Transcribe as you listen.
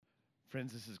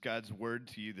Friends, this is God's word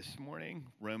to you this morning,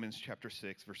 Romans chapter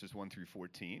 6, verses 1 through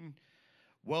 14.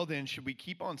 Well then, should we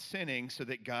keep on sinning so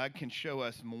that God can show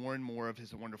us more and more of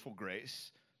his wonderful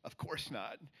grace? Of course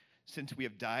not. Since we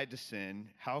have died to sin,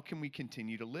 how can we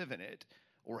continue to live in it?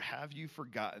 Or have you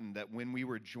forgotten that when we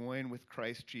were joined with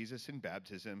Christ Jesus in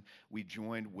baptism, we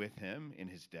joined with him in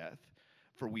his death?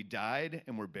 For we died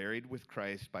and were buried with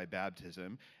Christ by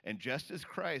baptism, and just as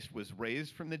Christ was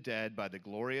raised from the dead by the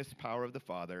glorious power of the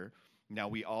Father, now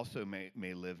we also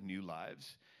may live new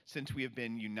lives. Since we have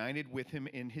been united with him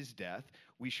in his death,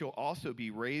 we shall also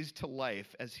be raised to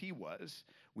life as he was.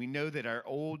 We know that our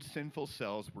old sinful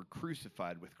selves were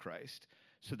crucified with Christ,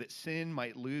 so that sin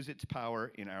might lose its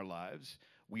power in our lives.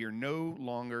 We are no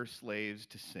longer slaves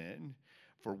to sin.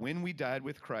 For when we died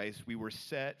with Christ, we were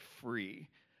set free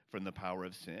from the power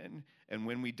of sin. And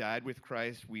when we died with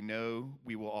Christ, we know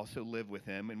we will also live with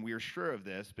him. And we are sure of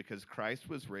this because Christ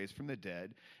was raised from the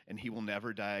dead, and he will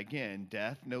never die again.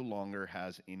 Death no longer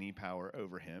has any power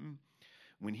over him.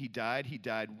 When he died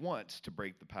once to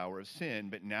break the power of sin.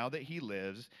 But now that he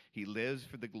lives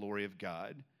for the glory of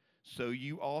God. So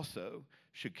you also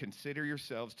should consider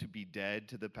yourselves to be dead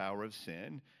to the power of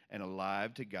sin and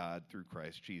alive to God through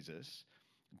Christ Jesus.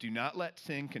 Do not let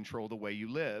sin control the way you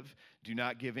live. Do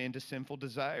not give in to sinful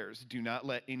desires. Do not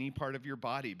let any part of your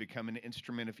body become an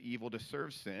instrument of evil to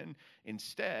serve sin.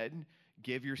 Instead,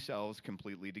 give yourselves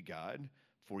completely to God.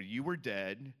 For you were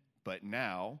dead, but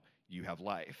now you have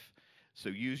life. So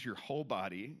use your whole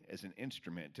body as an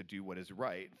instrument to do what is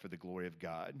right for the glory of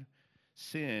God.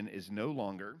 Sin is no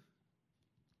longer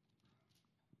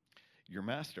your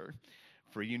master.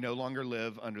 For you no longer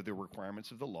live under the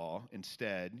requirements of the law.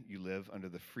 Instead, you live under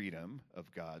the freedom of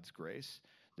God's grace.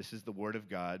 This is the word of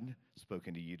God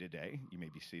spoken to you today. You may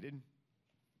be seated.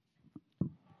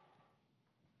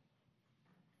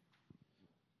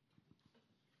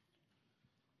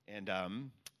 And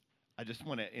I just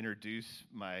want to introduce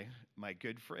my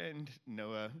good friend,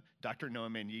 Dr. Noah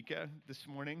Manyika, this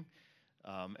morning.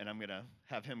 And I'm going to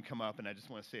have him come up, and I just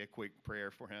want to say a quick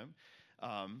prayer for him.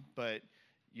 But,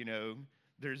 you know,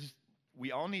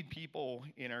 we all need people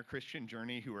in our Christian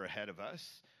journey who are ahead of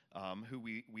us, who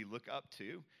we look up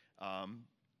to,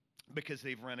 because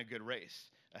they've run a good race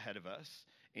ahead of us.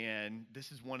 And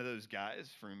this is one of those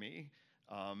guys for me.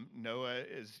 Noah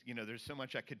is, there's so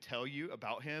much I could tell you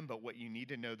about him, but what you need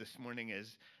to know this morning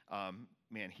is,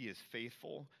 man, he is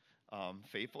faithful.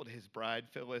 Faithful to his bride,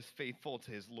 Phyllis, faithful to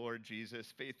his Lord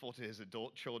Jesus, faithful to his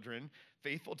adult children,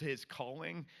 faithful to his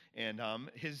calling, and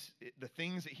the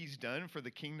things that he's done for the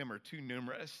kingdom are too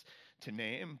numerous to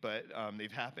name, but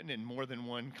they've happened in more than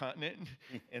one continent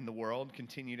in the world,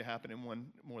 continue to happen in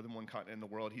more than one continent in the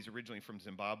world. He's originally from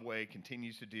Zimbabwe,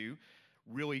 continues to do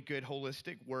really good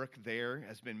holistic work there,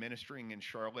 has been ministering in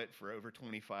Charlotte for over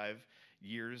 25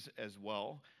 years as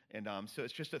well. And so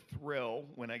it's just a thrill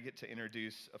when I get to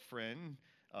introduce a friend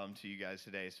to you guys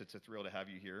today. So it's a thrill to have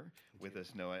you here with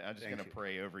us, Noah. I'm just going to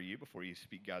pray over you before you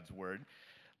speak God's word.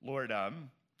 Lord,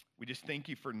 we just thank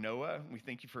you for Noah. We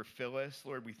thank you for Phyllis.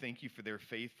 Lord, we thank you for their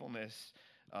faithfulness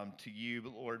to you.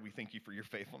 But Lord, we thank you for your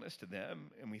faithfulness to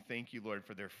them. And we thank you, Lord,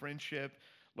 for their friendship.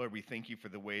 Lord, we thank you for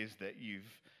the ways that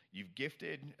you've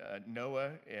gifted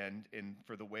Noah and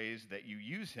for the ways that you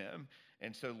use him.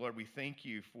 And so, Lord, we thank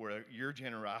you for your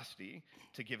generosity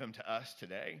to give him to us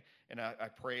today. And I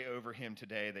pray over him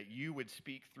today that you would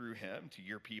speak through him to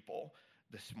your people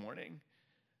this morning.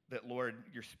 That, Lord,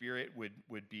 your spirit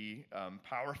would be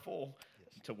powerful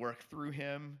to work through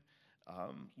him.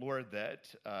 Lord, that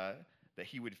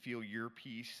he would feel your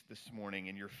peace this morning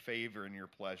and your favor and your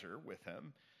pleasure with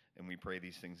him. And we pray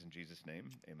these things in Jesus' name.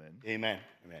 Amen. Amen.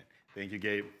 Amen. Thank you,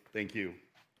 Gabe. Thank you.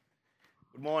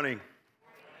 Good morning.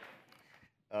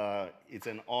 It's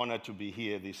an honor to be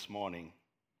here this morning.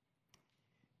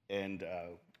 And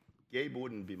Gabe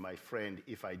wouldn't be my friend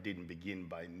if I didn't begin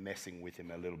by messing with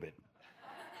him a little bit.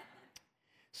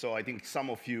 So I think some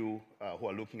of you who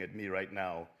are looking at me right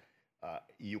now,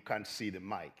 you can't see the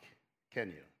mic, can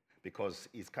you? Because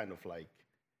it's kind of like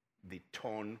the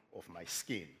tone of my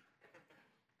skin.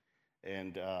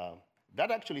 And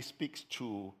that actually speaks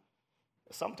to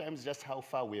sometimes just how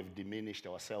far we have diminished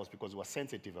ourselves because we're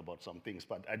sensitive about some things.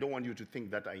 But I don't want you to think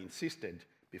that I insisted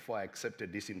before I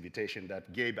accepted this invitation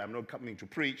that, Gabe, I'm not coming to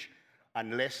preach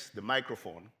unless the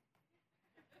microphone.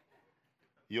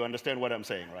 You understand what I'm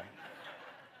saying,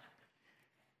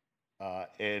 right?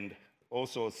 And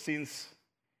also, since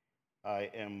I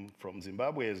am from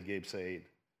Zimbabwe, as Gabe said,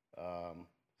 so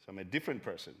I'm a different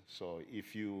person. So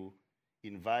if you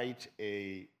invite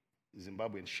a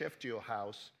Zimbabwean chef to your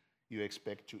house, you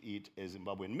expect to eat a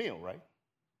Zimbabwean meal, right?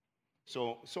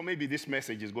 So maybe this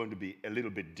message is going to be a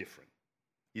little bit different.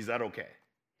 Is that okay?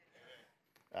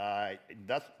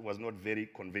 That was not very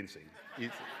convincing.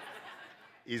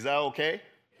 Is that okay?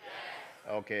 Yes.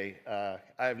 Okay.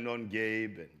 I have known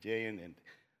Gabe and Jane and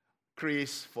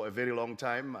Chris for a very long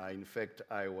time. In fact,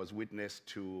 I was witness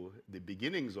to the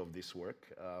beginnings of this work.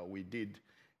 We did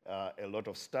a lot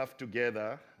of stuff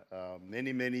together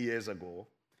many, many years ago,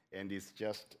 and it's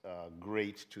just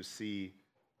great to see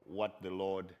what the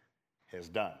Lord has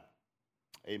done.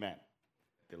 Amen.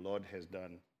 The Lord has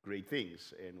done great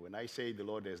things. And when I say the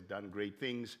Lord has done great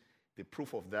things, the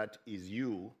proof of that is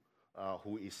you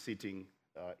who is sitting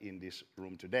in this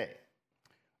room today.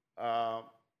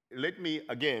 Let me,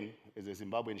 again, as a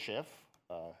Zimbabwean chef,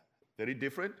 very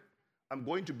different. I'm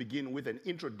going to begin with an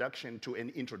introduction to an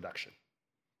introduction.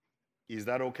 Is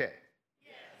that okay?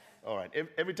 Yes. All right.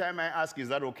 Every time I ask, is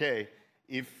that okay?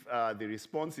 If the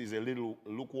response is a little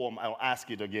lukewarm, I'll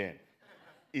ask it again.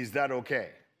 Is that okay?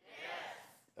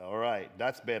 Yes. All right.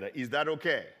 That's better. Is that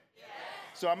okay? Yes.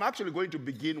 So I'm actually going to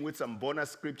begin with some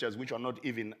bonus scriptures which are not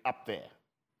even up there.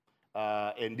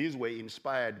 And these were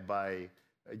inspired by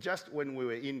just when we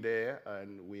were in there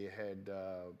and we had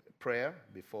prayer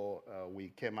before we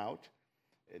came out.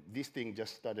 This thing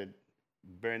just started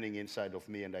burning inside of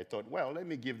me, and I thought, well, let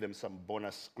me give them some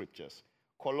bonus scriptures.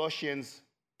 Colossians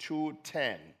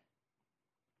 2:10.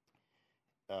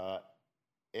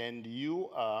 And you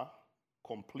are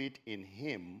complete in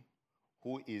him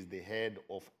who is the head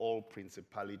of all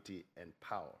principality and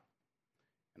power.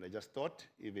 And I just thought,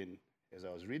 even as I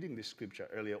was reading this scripture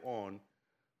earlier on,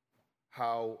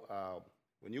 how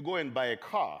when you go and buy a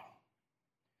car,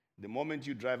 the moment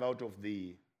you drive out of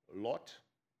the lot,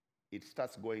 it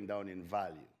starts going down in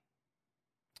value.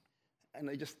 And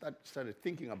I just started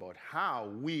thinking about how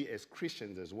we as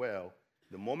Christians as well,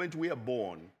 the moment we are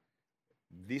born,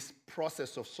 this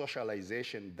process of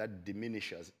socialization that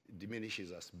diminishes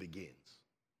us begins.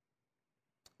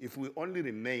 If we only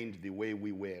remained the way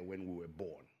we were when we were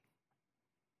born,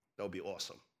 that would be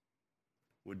awesome.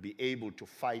 We'd be able to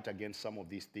fight against some of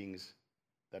these things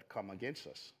that come against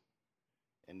us.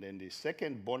 And then the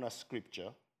second bonus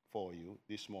scripture for you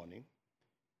this morning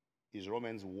is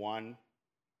Romans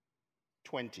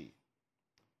 1:20.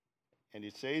 And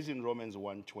it says in Romans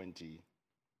 1:20,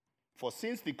 for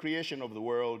since the creation of the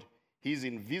world, his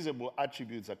invisible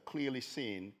attributes are clearly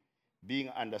seen, being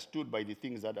understood by the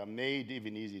things that are made,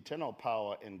 even his eternal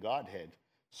power and Godhead,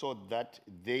 so that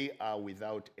they are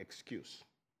without excuse.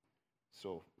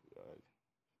 So,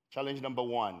 challenge number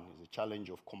one is a challenge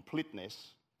of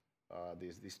completeness.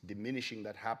 There's this diminishing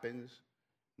that happens.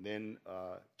 Then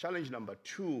challenge number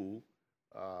two,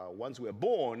 once we're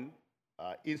born,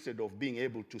 instead of being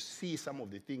able to see some of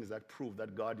the things that prove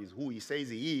that God is who he says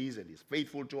he is and is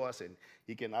faithful to us and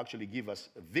he can actually give us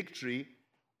a victory,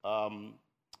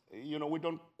 we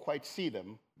don't quite see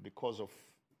them because of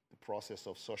the process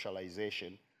of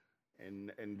socialization.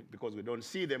 And because we don't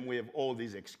see them, we have all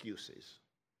these excuses.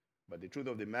 But the truth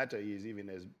of the matter is, even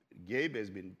as Gabe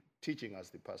has been teaching us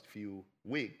the past few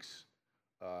weeks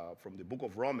from the book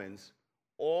of Romans,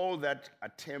 all that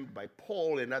attempt by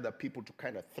Paul and other people to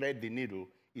kind of thread the needle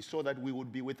is so that we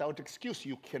would be without excuse.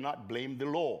 You cannot blame the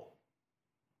law.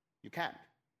 You can't.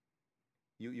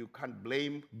 You can't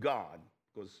blame God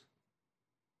because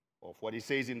of what he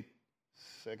says in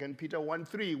 2 Peter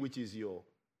 1:3, which is your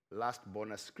last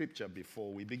bonus scripture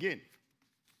before we begin.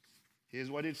 Here's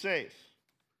what it says.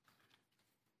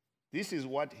 This is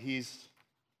what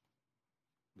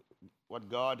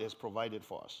God has provided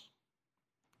for us.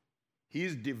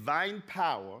 His divine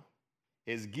power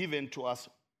has given to us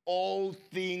all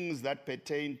things that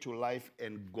pertain to life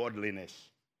and godliness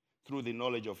through the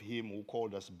knowledge of him who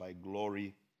called us by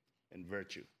glory and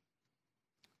virtue.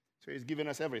 So he's given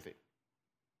us everything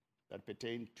that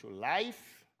pertain to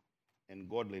life and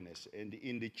godliness. And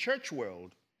in the church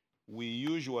world, we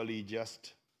usually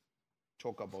just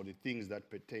talk about the things that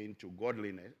pertain to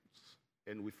godliness,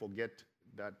 and we forget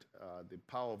that the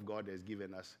power of God has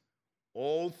given us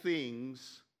all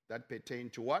things that pertain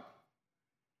to what?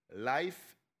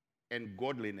 Life and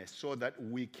godliness, so that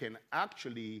we can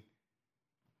actually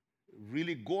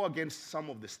really go against some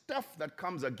of the stuff that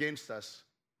comes against us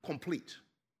complete,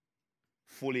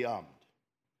 fully armed.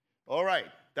 All right,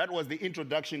 that was the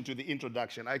introduction to the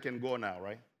introduction. I can go now,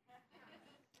 right?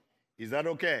 Is that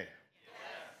okay? Yes.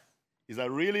 Is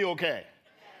that really okay?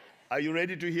 Yes. Are you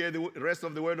ready to hear the rest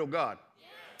of the Word of God? Yes.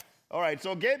 All right,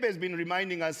 so Gabe has been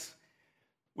reminding us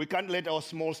we can't let our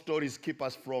small stories keep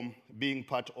us from being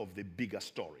part of the bigger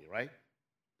story, right?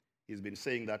 He's been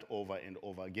saying that over and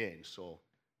over again. So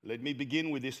let me begin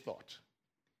with this thought.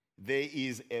 There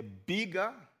is a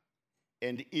bigger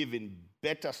and even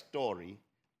better story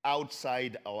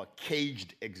outside our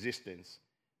caged existence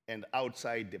and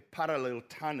outside the parallel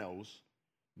tunnels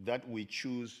that we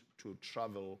choose to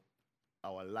travel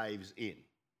our lives in.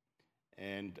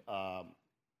 And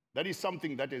that is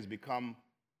something that has become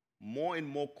more and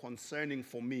more concerning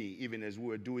for me, even as we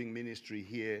were doing ministry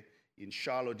here in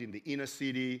Charlotte, in the inner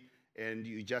city, and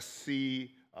you just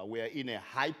see we are in a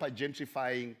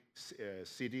hyper-gentrifying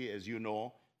city, as you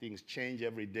know. Things change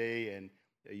every day, and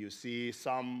you see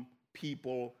some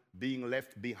people being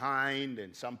left behind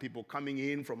and some people coming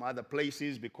in from other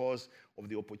places because of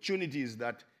the opportunities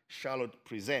that Charlotte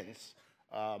presents.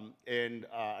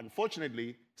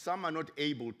 Unfortunately, some are not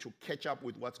able to catch up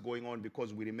with what's going on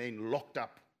because we remain locked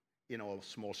up in our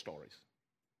small stories.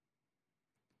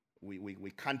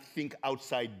 We can't think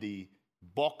outside the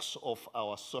box of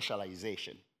our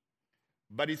socialization.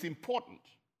 But it's important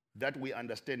that we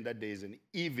understand that there is an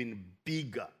even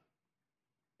bigger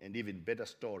and even better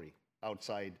story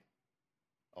outside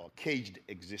our caged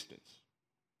existence.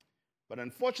 But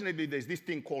unfortunately, there's this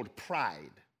thing called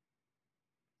pride.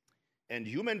 And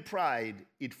human pride,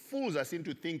 it fools us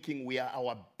into thinking we are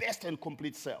our best and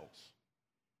complete selves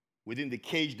within the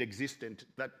caged existence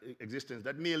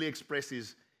that merely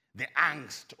expresses the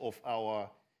angst of our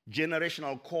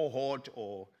generational cohort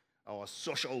or our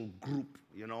social group,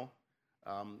 you know.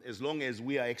 As long as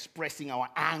we are expressing our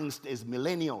angst as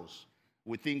millennials,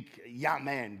 we think, yeah,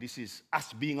 man, this is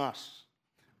us being us.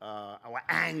 Our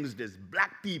angst as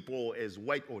black people, as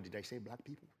white, oh, did I say black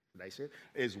people? Did I say it?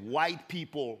 As white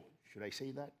people, should I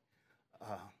say that?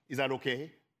 Is that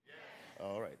okay? Yes.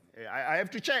 All right. I have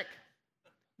to check.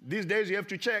 These days you have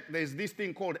to check. There's this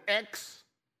thing called X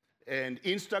and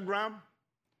Instagram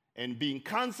and being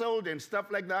canceled and stuff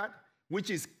like that, which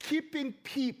is keeping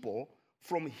people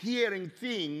from hearing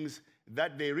things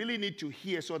that they really need to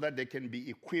hear so that they can be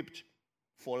equipped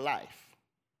for life.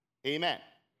 Amen.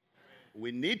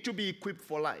 We need to be equipped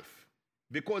for life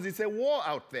because it's a war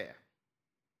out there.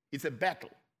 It's a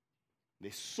battle.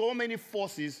 There's so many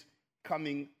forces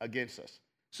coming against us.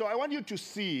 So I want you to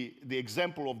see the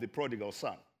example of the prodigal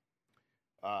son.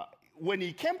 When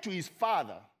he came to his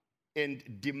father and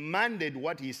demanded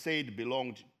what he said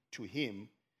belonged to him,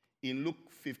 in Luke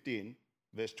 15,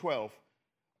 verse 12,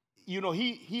 you know,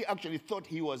 he actually thought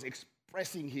he was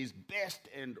expressing his best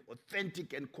and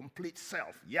authentic and complete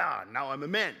self. Yeah, now I'm a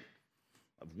man.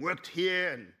 I've worked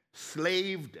here and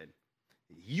slaved, and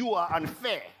you are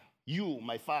unfair. You,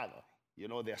 my father. You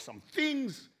know, there are some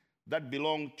things that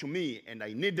belong to me, and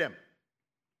I need them.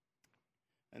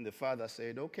 And the father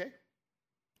said, okay,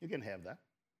 you can have that.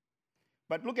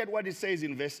 But look at what it says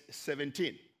in verse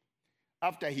 17.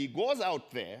 After he goes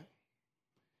out there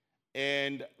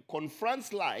and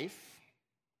confronts life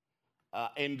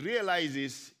and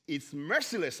realizes it's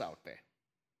merciless out there.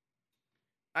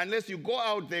 Unless you go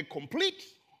out there complete,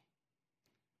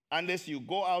 unless you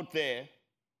go out there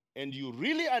and you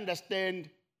really understand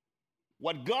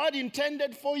what God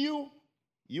intended for you,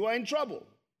 you are in trouble.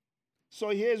 So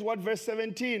here's what verse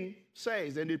 17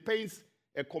 says, and it paints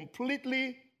a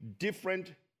completely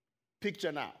different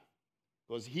picture now.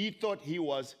 Because he thought he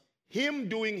was him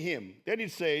doing him. Then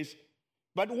it says,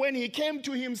 but when he came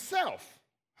to himself,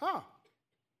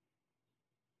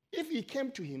 if he came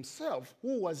to himself,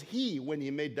 who was he when he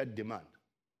made that demand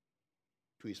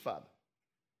to his father?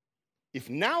 If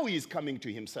now he is coming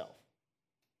to himself,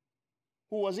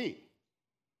 who was he?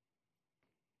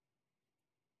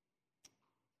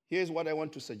 Here's what I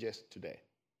want to suggest today.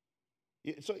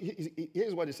 So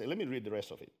here's what he said. Let me read the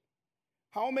rest of it.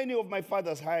 How many of my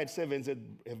father's hired servants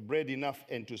have bread enough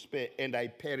and to spare, and I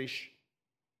perish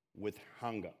with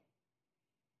hunger?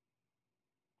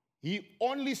 He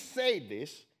only said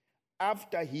this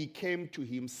after he came to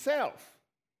himself,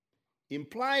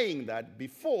 implying that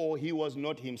before he was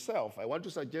not himself. I want to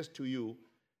suggest to you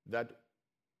that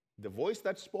the voice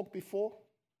that spoke before,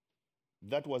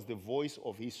 that was the voice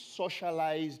of his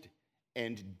socialized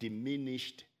and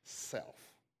diminished self.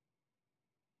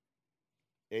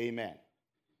 Amen.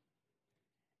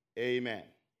 Amen. Amen.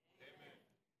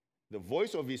 The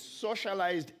voice of his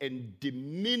socialized and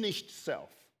diminished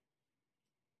self.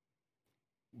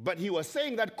 But he was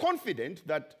saying that confident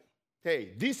that,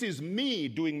 hey, this is me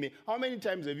doing me. How many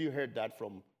times have you heard that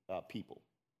from people?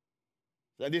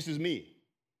 That this is me.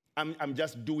 I'm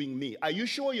just doing me. Are you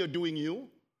sure you're doing you?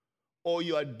 Or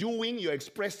you're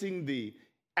expressing the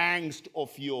angst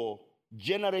of your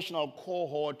generational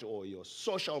cohort or your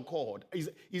social cohort?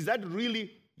 Is that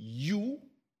really you?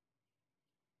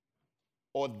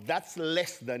 Or that's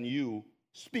less than you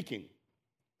speaking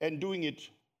and doing it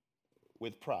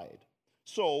with pride?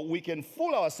 So we can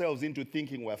fool ourselves into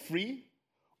thinking we're free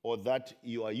or that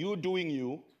you are you doing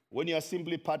you when you are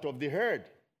simply part of the herd,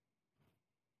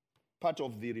 part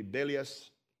of the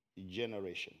rebellious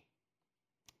generation.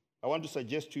 I want to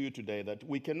suggest to you today that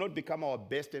we cannot become our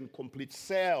best and complete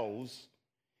selves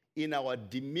in our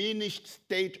diminished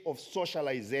state of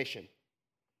socialization.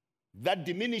 That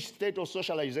diminished state of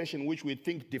socialization which we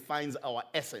think defines our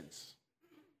essence.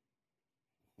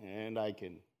 And I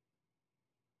can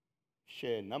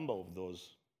share a number of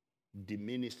those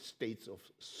diminished states of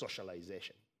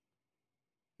socialization.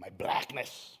 My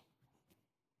blackness.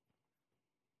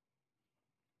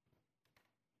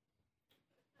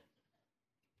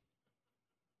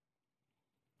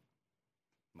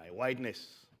 My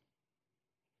whiteness.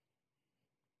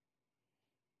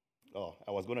 Oh,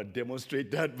 I was going to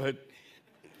demonstrate that, but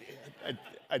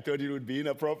I thought it would be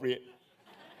inappropriate.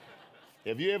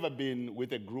 Have you ever been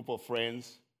with a group of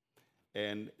friends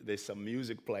and there's some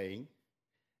music playing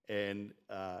and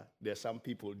there's some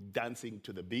people dancing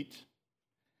to the beat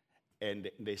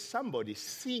and there's somebody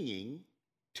singing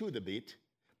to the beat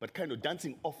but kind of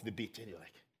dancing off the beat, and you're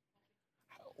like,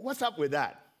 what's up with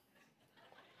that?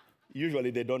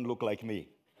 Usually they don't look like me.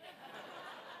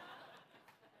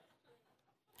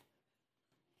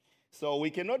 So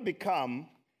we cannot become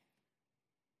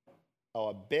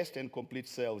our best and complete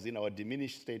selves in our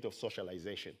diminished state of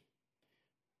socialization.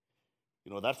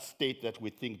 You know, that state that we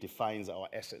think defines our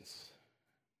essence.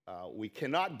 We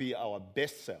cannot be our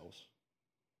best selves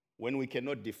when we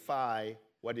cannot defy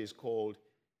what is called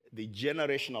the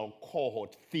generational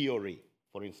cohort theory,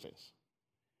 for instance.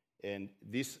 And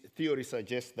this theory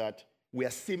suggests that we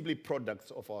are simply products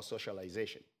of our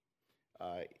socialization.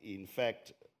 In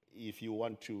fact, if you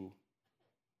want to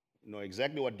know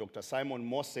exactly what Dr. Simon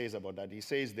Moss says about that, he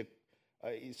says the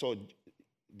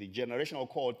generational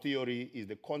cohort theory is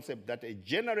the concept that a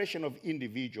generation of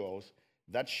individuals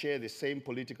that share the same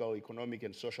political, economic,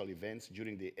 and social events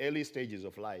during the early stages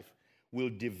of life will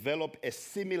develop a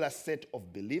similar set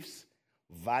of beliefs,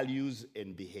 values,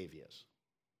 and behaviors.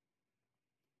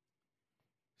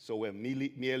 So we're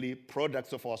merely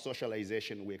products of our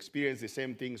socialization. We experience the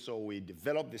same thing, so we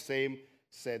develop the same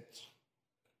set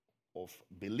of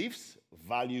beliefs,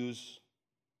 values,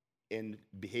 and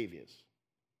behaviors.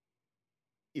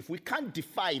 If we can't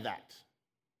defy that,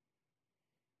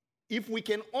 if we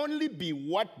can only be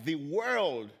what the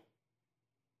world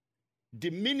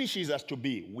diminishes us to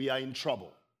be, we are in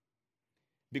trouble.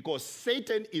 Because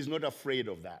Satan is not afraid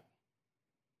of that.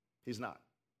 He's not.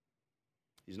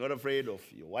 He's not afraid of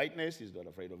your whiteness. He's not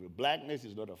afraid of your blackness.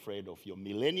 He's not afraid of your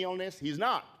millennialness. He's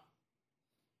not.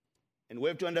 And we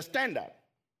have to understand that.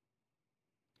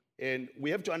 And we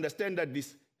have to understand that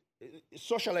this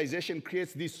socialization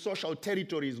creates these social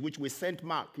territories which we scent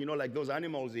mark. You know, like those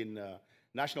animals in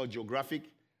National Geographic.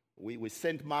 We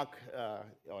scent mark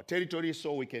our territory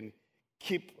so we can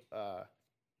keep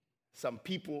some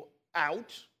people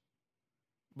out.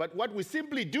 But what we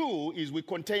simply do is we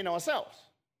contain ourselves.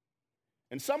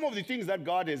 And some of the things that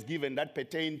God has given that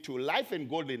pertain to life and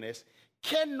godliness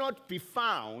cannot be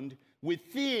found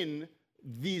within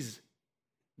these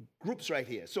groups right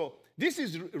here. So this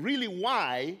is really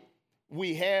why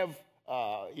we have,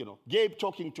 Gabe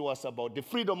talking to us about the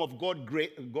freedom of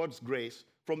God's grace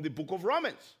from the book of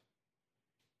Romans.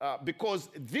 Because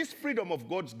this freedom of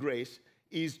God's grace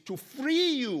is to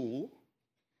free you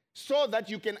so that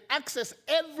you can access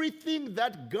everything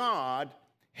that God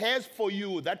has for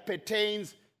you that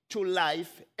pertains to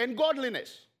life and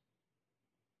godliness.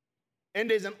 And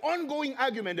there's an ongoing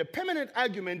argument, a permanent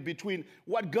argument between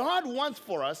what God wants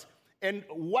for us and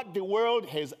what the world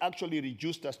has actually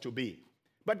reduced us to be.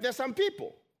 But there's some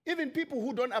people, even people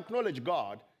who don't acknowledge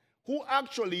God, who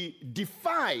actually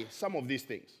defy some of these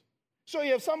things. So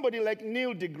you have somebody like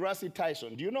Neil deGrasse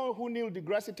Tyson. Do you know who Neil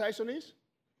deGrasse Tyson is?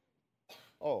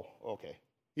 Oh, okay.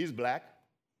 He's black.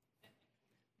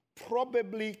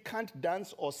 Probably can't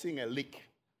dance or sing a lick.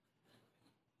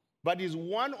 But is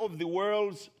one of the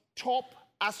world's top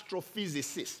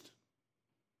astrophysicists.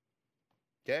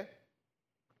 Okay?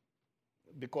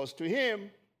 Because to him,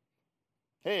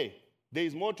 hey, there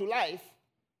is more to life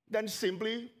than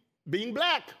simply being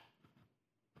black.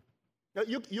 Now,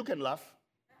 you can laugh.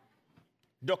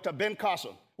 Dr. Ben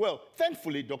Carson. Well,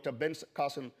 thankfully, Dr. Ben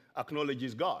Carson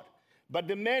acknowledges God. But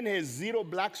the man has zero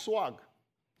black swag.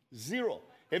 Zero.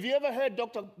 Have you ever heard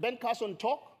Dr. Ben Carson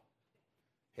talk?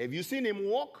 Have you seen him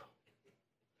walk?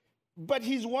 But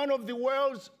he's one of the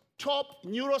world's top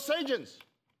neurosurgeons,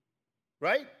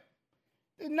 right?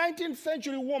 The 19th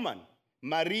century woman,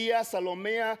 Maria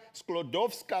Salomea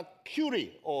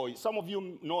Sklodowska-Curie, or some of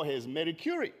you know her as Marie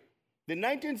Curie, the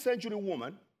 19th century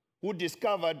woman who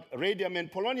discovered radium and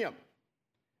polonium.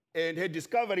 And her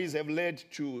discoveries have led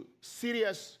to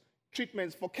serious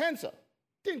treatments for cancer.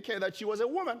 Didn't care that she was a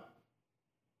woman.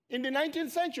 In the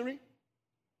 19th century,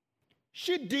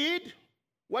 she did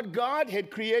what God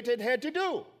had created her to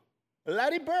do.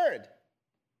 Larry Bird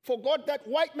forgot that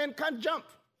white men can't jump.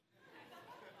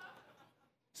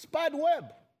 Spud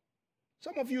Webb.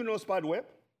 Some of you know Spud Webb.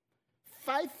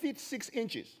 5 feet 6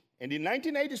 inches. And in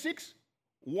 1986,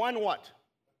 won what?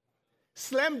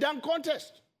 Slam dunk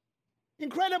contest.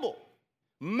 Incredible.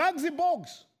 Muggsy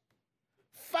Bogues.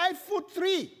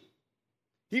 5'3".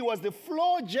 He was the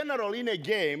floor general in a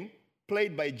game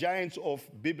played by giants of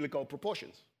biblical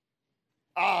proportions.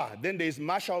 Then there's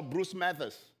Marshall Bruce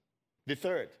Mathers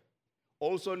III,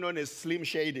 also known as Slim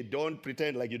Shady. Don't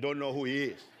pretend like you don't know who he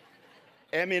is.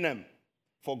 Eminem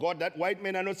forgot that white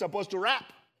men are not supposed to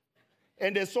rap.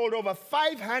 And they sold over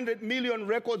 500 million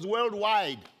records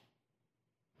worldwide.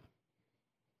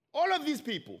 All of these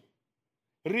people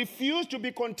refuse to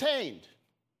be contained.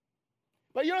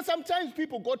 But sometimes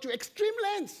people go to extreme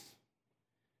lengths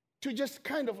to just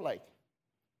kind of like,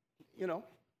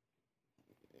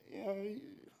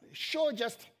 show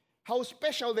just how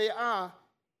special they are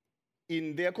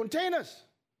in their containers.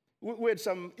 We had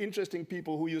some interesting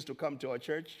people who used to come to our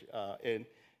church, and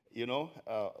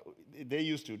they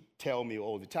used to tell me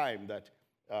all the time that,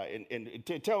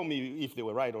 tell me if they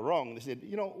were right or wrong. They said,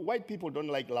 white people don't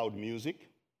like loud music.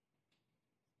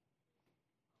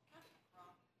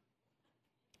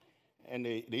 And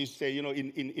they used to say,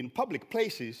 in public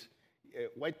places,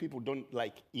 white people don't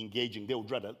like engaging. They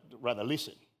would rather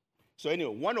listen. So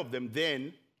anyway, one of them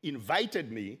then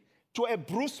invited me to a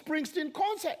Bruce Springsteen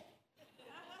concert.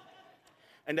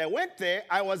 And I went there.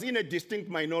 I was in a distinct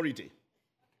minority.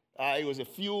 It was a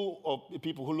few of the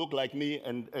people who looked like me,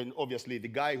 and obviously the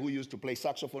guy who used to play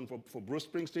saxophone for Bruce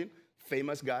Springsteen,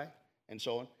 famous guy, and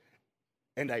so on.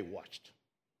 And I watched.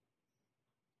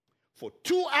 For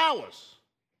 2 hours,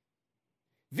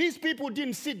 these people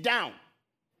didn't sit down,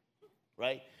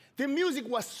 right? The music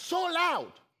was so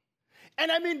loud. And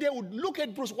I mean, they would look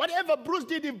at Bruce, whatever Bruce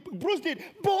did,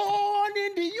 born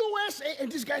in the USA,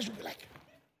 and these guys would be like,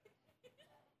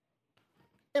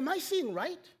 am I seeing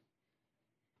right?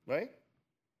 Right?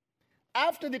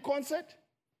 After the concert,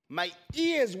 my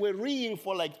ears were ringing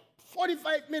for like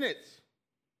 45 minutes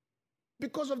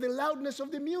because of the loudness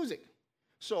of the music.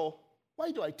 So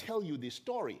why do I tell you this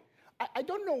story? I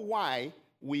don't know why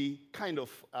we kind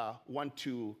of want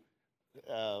to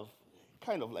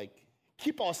kind of like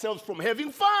keep ourselves from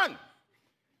having fun,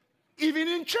 even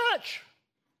in church.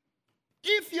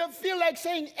 If you feel like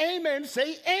saying amen,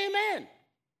 say amen.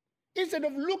 Instead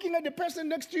of looking at the person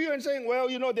next to you and saying, well,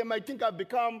 they might think I've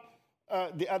become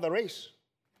the other race.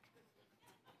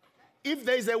 If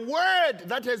there's a word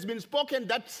that has been spoken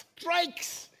that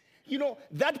strikes,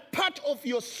 that part of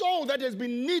your soul that has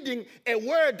been needing a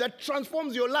word that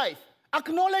transforms your life,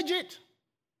 acknowledge it.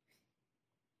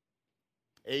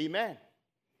 Amen.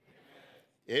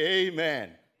 Amen. Amen.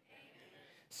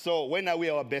 So when are we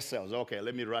our best selves? Okay,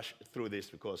 let me rush through this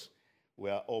because we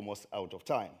are almost out of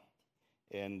time.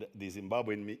 And the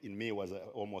Zimbabwean in me was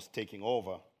almost taking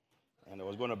over. And I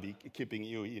was going to be keeping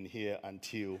you in here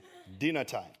until dinner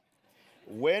time.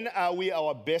 When are we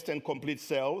our best and complete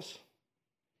selves?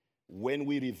 When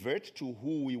we revert to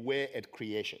who we were at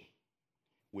creation.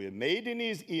 We're made in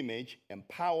his image,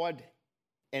 empowered,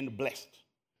 and blessed.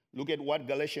 Look at what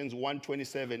Galatians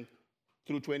 1:27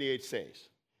 through 28 says.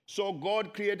 So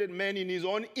God created man in his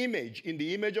own image. In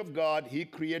the image of God, he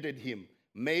created him.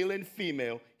 Male and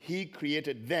female, he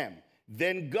created them.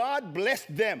 Then God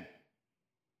blessed them.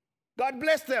 God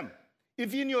blessed them.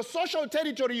 If in your social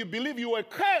territory you believe you were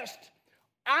cursed,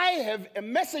 I have a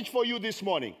message for you this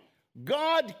morning.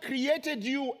 God created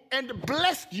you and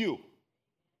blessed you.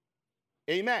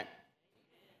 Amen.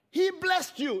 He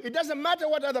blessed you. It doesn't matter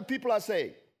what other people are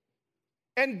saying.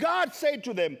 And God said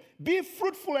to them, be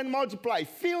fruitful and multiply,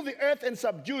 fill the earth and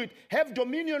subdue it, have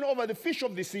dominion over the fish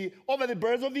of the sea, over the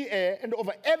birds of the air, and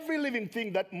over every living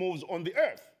thing that moves on the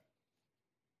earth.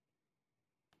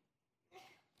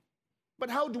 But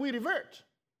how do we revert?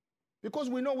 Because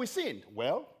we know we sinned.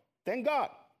 Well, thank God.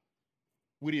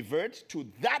 We revert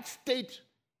to that state,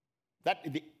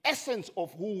 that the essence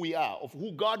of who we are, of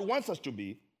who God wants us to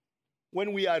be,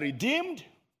 when we are redeemed,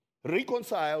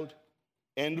 reconciled,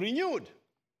 and renewed.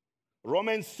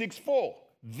 Romans 6:4.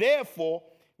 Therefore,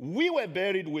 we were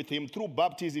buried with him through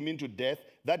baptism into death,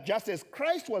 that just as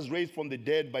Christ was raised from the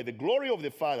dead by the glory of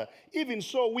the Father, even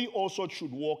so we also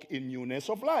should walk in newness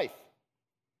of life.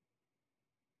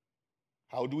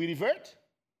 How do we revert?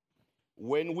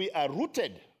 When we are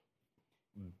rooted,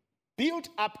 built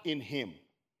up in him,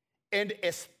 and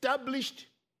established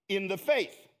in the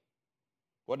faith.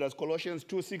 What does Colossians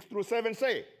 2:6-7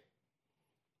 say?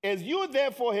 As you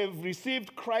therefore have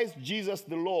received Christ Jesus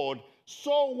the Lord,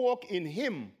 so walk in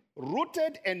him,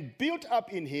 rooted and built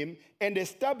up in him, and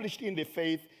established in the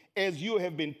faith as you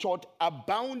have been taught,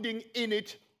 abounding in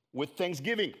it with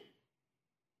thanksgiving.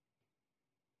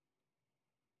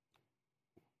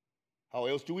 How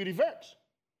else do we revert?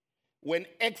 When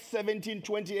Acts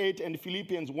 17:28 and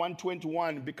Philippians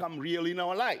 1:21 become real in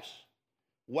our lives,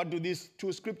 what do these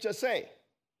two scriptures say?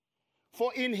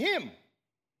 For in him,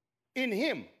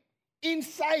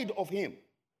 inside of him,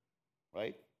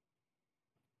 right,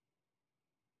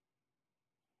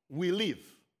 we live.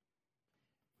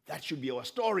 That should be our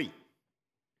story.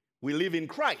 We live in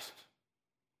Christ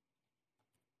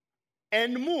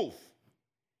and move.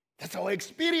 That's our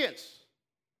experience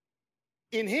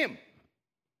in him.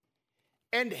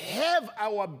 And have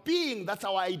our being, that's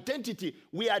our identity.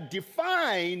 We are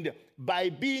defined by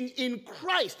being in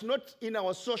Christ, not in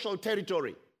our social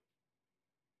territory.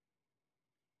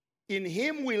 In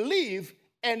him we live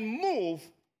and move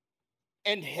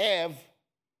and have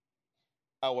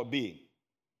our being.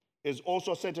 As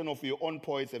also certain of your own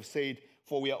poets have said,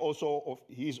 for we are also of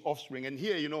his offspring. And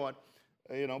here, you know what?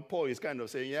 Paul is kind of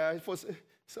saying, yeah, for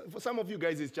some of you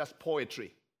guys, it's just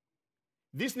poetry.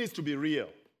 This needs to be real,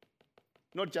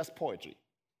 not just poetry.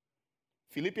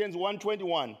 Philippians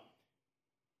 1:21.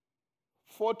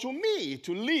 For to me,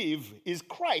 to live is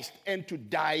Christ, and to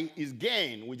die is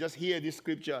gain. We just hear this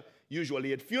scripture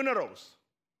usually at funerals.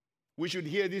 We should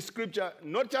hear this scripture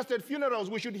not just at funerals,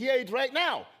 we should hear it right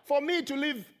now. For me, to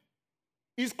live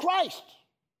is Christ,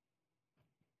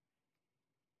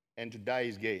 and to die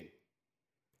is gain.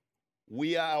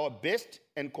 We are our best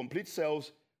and complete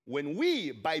selves when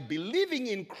we, by believing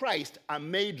in Christ, are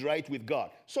made right with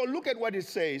God. So look at what it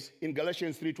says in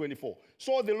Galatians 3:24.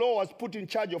 So the law was put in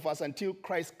charge of us until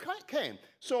Christ came.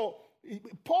 So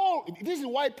this is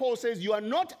why Paul says you are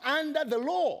not under the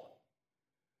law.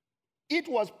 It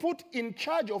was put in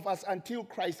charge of us until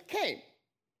Christ came.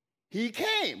 He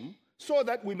came so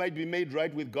that we might be made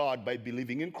right with God by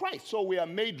believing in Christ. So we are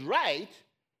made right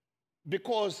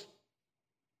because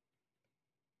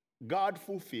God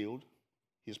fulfilled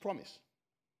his promise.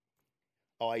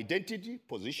 Our identity,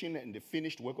 position, and the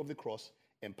finished work of the cross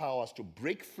empower us to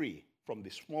break free from the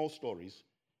small stories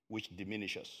which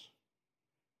diminish us.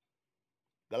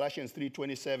 Galatians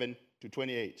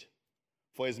 3:27-28.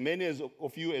 For as many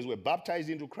of you as were baptized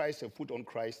into Christ have put on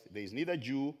Christ. There is neither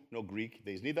Jew nor Greek.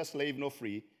 There is neither slave nor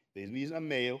free. There is neither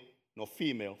male nor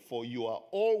female. For you are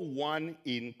all one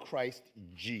in Christ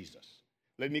Jesus.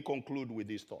 Let me conclude with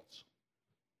these thoughts.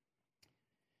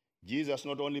 Jesus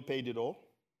not only paid it all,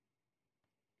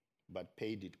 but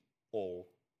paid it all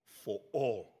for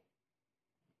all.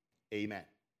 Amen.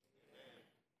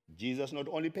 Jesus not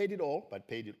only paid it all, but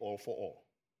paid it all for all.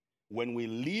 When we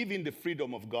live in the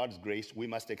freedom of God's grace, we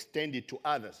must extend it to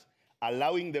others,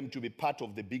 allowing them to be part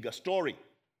of the bigger story.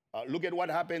 Look at what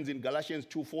happens in Galatians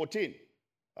 2:14.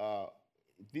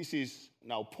 This is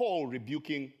now Paul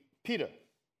rebuking Peter.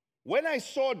 When I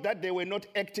saw that they were not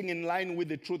acting in line with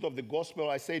the truth of the gospel,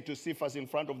 I said to Cephas in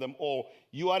front of them all,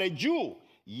 you are a Jew,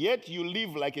 yet you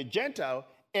live like a Gentile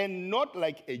and not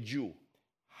like a Jew.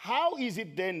 How is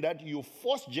it then that you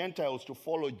force Gentiles to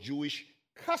follow Jewish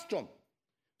custom?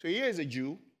 So here is a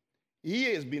Jew. He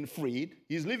has been freed.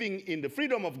 He's living in the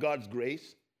freedom of God's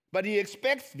grace, but he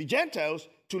expects the Gentiles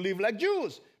to live like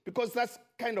Jews because that's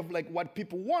kind of like what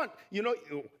people want.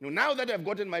 Now that I've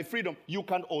gotten my freedom, you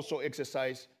can also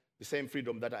exercise the same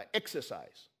freedom that I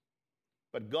exercise.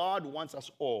 But God wants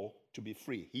us all to be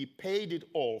free. He paid it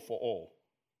all for all.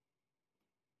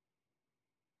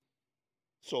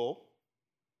 So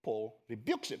Paul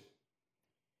rebukes him.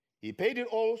 He paid it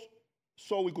all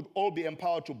so we could all be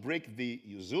empowered to break the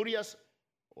usurious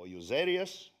or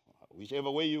usurious,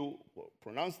 whichever way you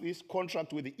pronounce this,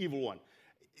 contract with the evil one.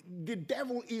 The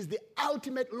devil is the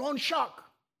ultimate loan shark.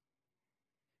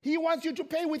 He wants you to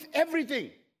pay with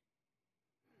everything.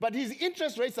 But his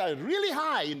interest rates are really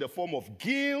high in the form of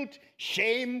guilt,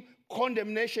 shame,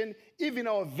 condemnation, even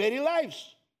our very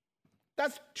lives.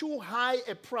 That's too high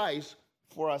a price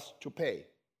for us to pay.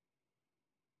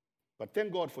 But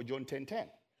thank God for John 10:10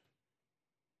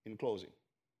 in closing.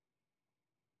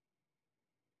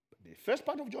 The first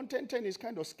part of John 10:10 is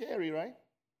kind of scary, right?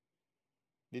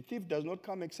 The thief does not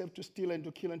come except to steal and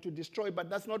to kill and to destroy, but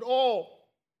that's not all.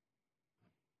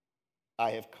 I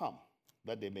have come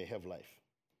that they may have life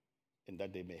and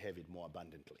that they may have it more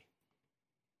abundantly.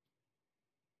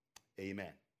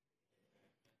 Amen.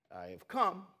 I have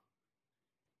come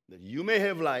that you may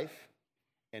have life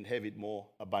and have it more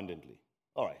abundantly.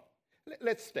 All right,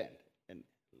 let's stand and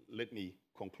let me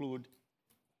conclude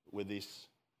with this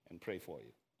and pray for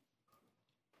you.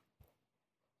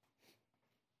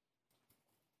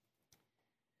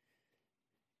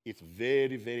 It's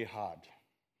very, very hard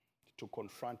to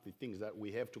confront the things that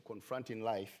we have to confront in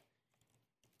life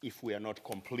if we are not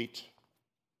complete.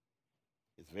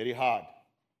 It's very hard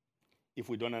if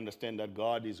we don't understand that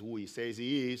God is who he says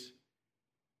he is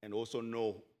and also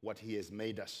know what he has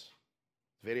made us.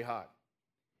 It's very hard.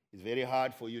 It's very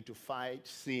hard for you to fight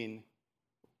sin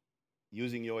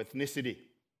using your ethnicity.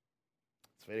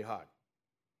 It's very hard.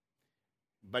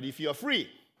 But if you are free,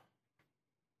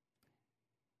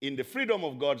 in the freedom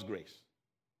of God's grace,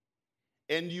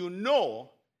 and you know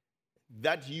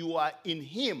that you are in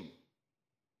him,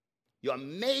 you are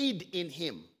made in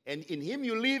him, and in him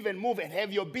you live and move and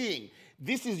have your being.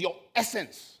 This is your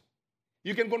essence.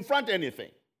 You can confront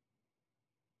anything.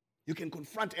 You can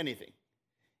confront anything.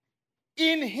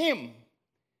 In him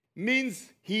means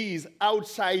he is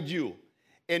outside you.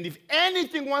 And if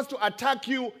anything wants to attack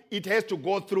you, it has to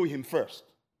go through him first.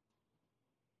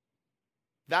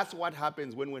 That's what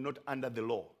happens when we're not under the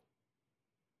law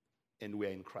and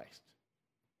we're in Christ.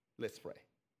 Let's pray.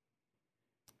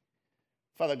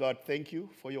 Father God, thank you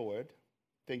for your word.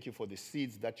 Thank you for the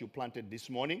seeds that you planted this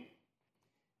morning.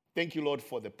 Thank you, Lord,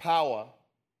 for the power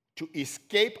to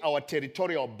escape our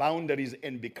territorial boundaries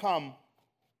and become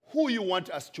who you want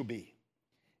us to be.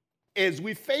 As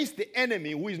we face the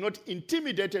enemy who is not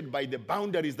intimidated by the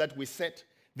boundaries that we set,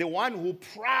 the one who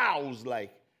prowls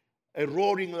like a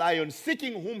roaring lion,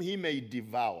 seeking whom he may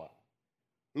devour.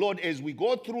 Lord, as we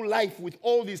go through life with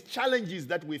all these challenges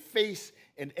that we face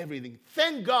and everything,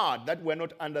 thank God that we're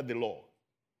not under the law.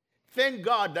 Thank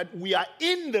God that we are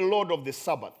in the Lord of the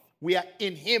Sabbath. We are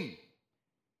in him.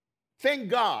 Thank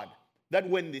God that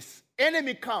when this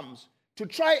enemy comes to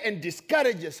try and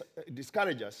discourage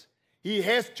us, he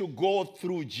has to go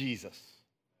through Jesus.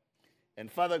 And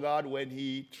Father God, when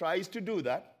he tries to do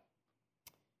that,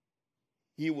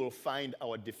 he will find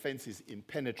our defenses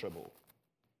impenetrable.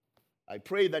 I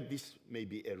pray that this may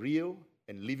be a real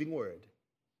and living word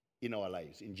in our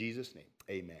lives. In Jesus' name,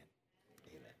 amen.